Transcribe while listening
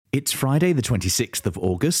It's Friday the 26th of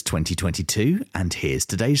August 2022 and here's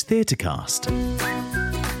today's Theatrecast.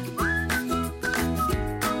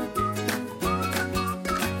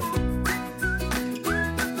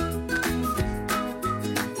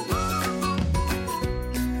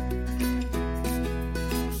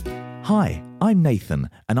 Hi, I'm Nathan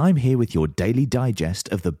and I'm here with your daily digest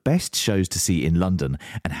of the best shows to see in London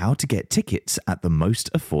and how to get tickets at the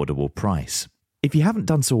most affordable price. If you haven't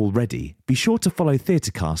done so already, be sure to follow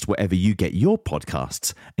Theatrecast wherever you get your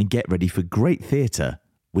podcasts and get ready for great theatre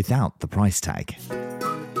without the price tag.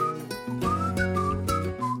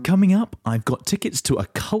 Coming up, I've got tickets to a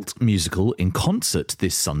cult musical in concert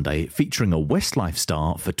this Sunday featuring a Westlife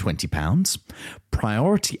star for £20,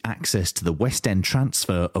 priority access to the West End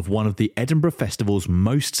transfer of one of the Edinburgh Festival's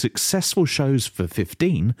most successful shows for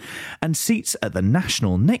 £15, and seats at the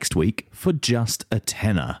National next week for just a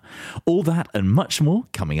tenner. All that and much more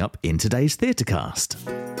coming up in today's Theatrecast.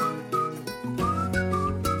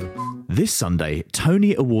 This Sunday,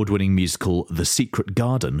 Tony Award-winning musical The Secret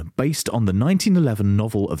Garden, based on the 1911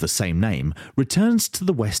 novel of the same name, returns to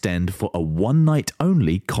the West End for a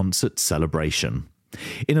one-night-only concert celebration.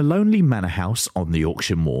 In a lonely manor house on the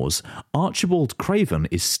Yorkshire moors, Archibald Craven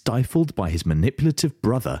is stifled by his manipulative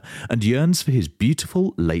brother and yearns for his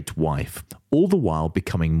beautiful late wife, all the while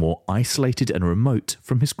becoming more isolated and remote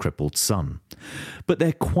from his crippled son. But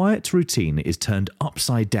their quiet routine is turned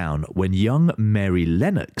upside down when young Mary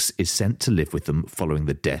Lennox is sent to live with them following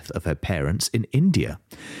the death of her parents in India.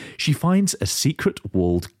 She finds a secret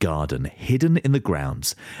walled garden hidden in the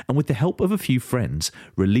grounds and with the help of a few friends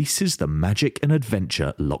releases the magic and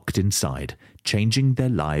adventure locked inside, changing their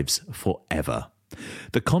lives forever.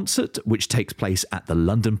 The concert, which takes place at the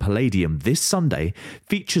London Palladium this Sunday,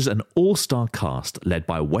 features an all-star cast led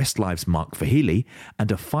by Westlife's Mark Fahey,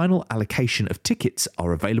 and a final allocation of tickets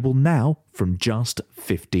are available now from just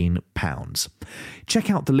 £15. Check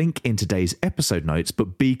out the link in today's episode notes,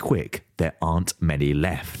 but be quick, there aren't many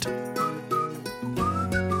left.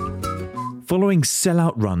 Following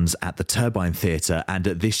sellout runs at the Turbine Theatre and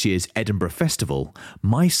at this year's Edinburgh Festival,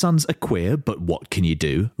 My Sons Are Queer, But What Can You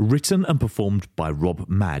Do?, written and performed by Rob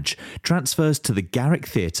Madge, transfers to the Garrick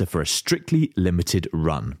Theatre for a strictly limited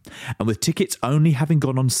run. And with tickets only having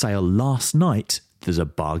gone on sale last night, there's a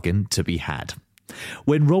bargain to be had.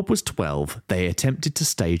 When Rob was 12, they attempted to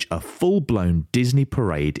stage a full-blown Disney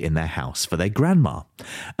parade in their house for their grandma.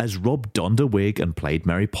 As Rob donned a wig and played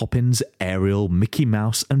Mary Poppins, Ariel, Mickey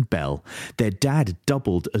Mouse and Belle, their dad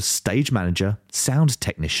doubled as stage manager, sound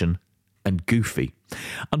technician and Goofy.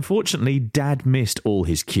 Unfortunately, Dad missed all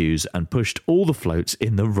his cues and pushed all the floats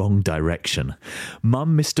in the wrong direction.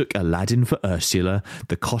 Mum mistook Aladdin for Ursula,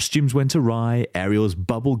 the costumes went awry, Ariel's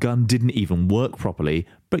bubble gun didn't even work properly,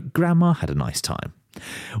 but Grandma had a nice time.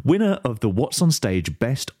 Winner of the What's on Stage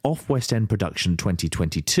Best Off-West End Production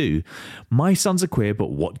 2022, My Sons Are Queer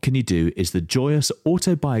But What Can You Do is the joyous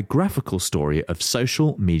autobiographical story of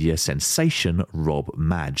social media sensation Rob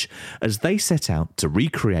Madge, as they set out to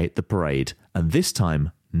recreate the parade, and this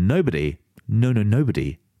time, nobody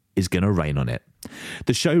is going to rain on it.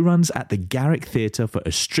 The show runs at the Garrick Theatre for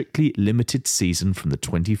a strictly limited season from the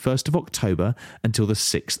 21st of October until the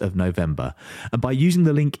 6th of November. And by using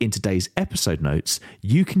the link in today's episode notes,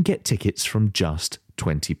 you can get tickets from just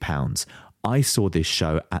 £20. I saw this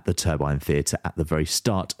show at the Turbine Theatre at the very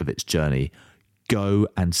start of its journey. Go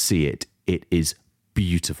and see it. It is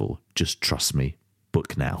beautiful. Just trust me.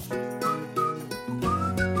 Book now.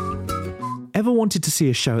 Ever wanted to see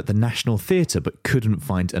a show at the National Theatre but couldn't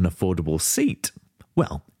find an affordable seat?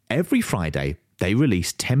 Well, every Friday they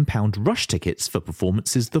release £10 rush tickets for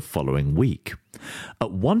performances the following week.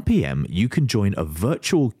 At 1 p.m, you can join a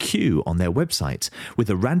virtual queue on their website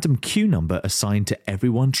with a random queue number assigned to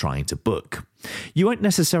everyone trying to book. You won't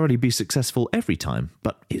necessarily be successful every time,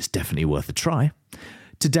 but it's definitely worth a try.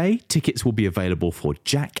 Today, tickets will be available for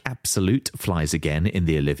Jack Absolute Flies Again in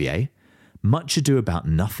the Olivier, Much Ado About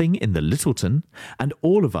Nothing in the Littleton, and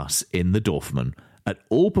All of Us in the Dorfman, at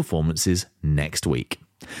all performances next week.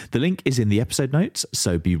 The link is in the episode notes,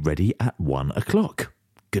 so be ready at 1 o'clock.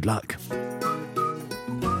 Good luck.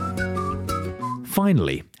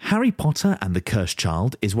 Finally, Harry Potter and the Cursed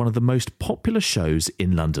Child is one of the most popular shows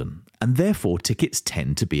in London, and therefore tickets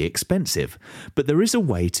tend to be expensive, but there is a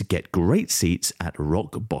way to get great seats at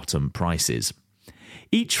rock-bottom prices.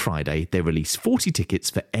 Each Friday, they release 40 tickets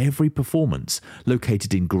for every performance,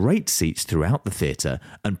 located in great seats throughout the theatre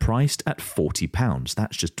and priced at £40,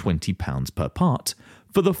 that's just £20 per part,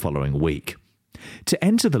 for the following week. To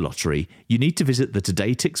enter the lottery, you need to visit the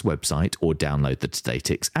TodayTix website or download the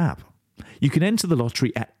TodayTix app. You can enter the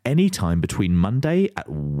lottery at any time between Monday at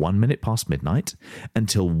 1 minute past midnight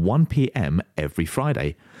until 1 p.m. every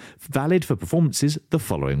Friday, valid for performances the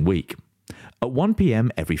following week. At 1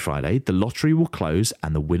 p.m. every Friday, the lottery will close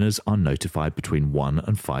and the winners are notified between 1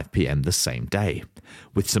 and 5 p.m. the same day.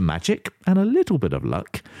 With some magic and a little bit of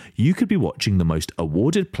luck, you could be watching the most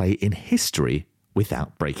awarded play in history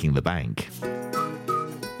without breaking the bank.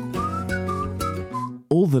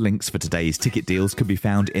 All the links for today's ticket deals can be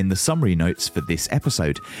found in the summary notes for this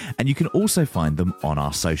episode, and you can also find them on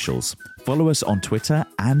our socials. Follow us on Twitter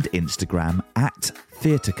and Instagram at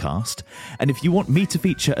Theatrecast, and if you want me to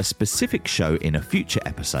feature a specific show in a future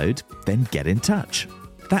episode, then get in touch.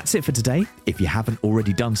 That's it for today. If you haven't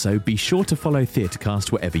already done so, be sure to follow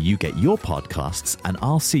Theatrecast wherever you get your podcasts, and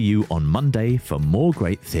I'll see you on Monday for more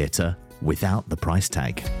great theatre without the price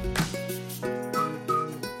tag.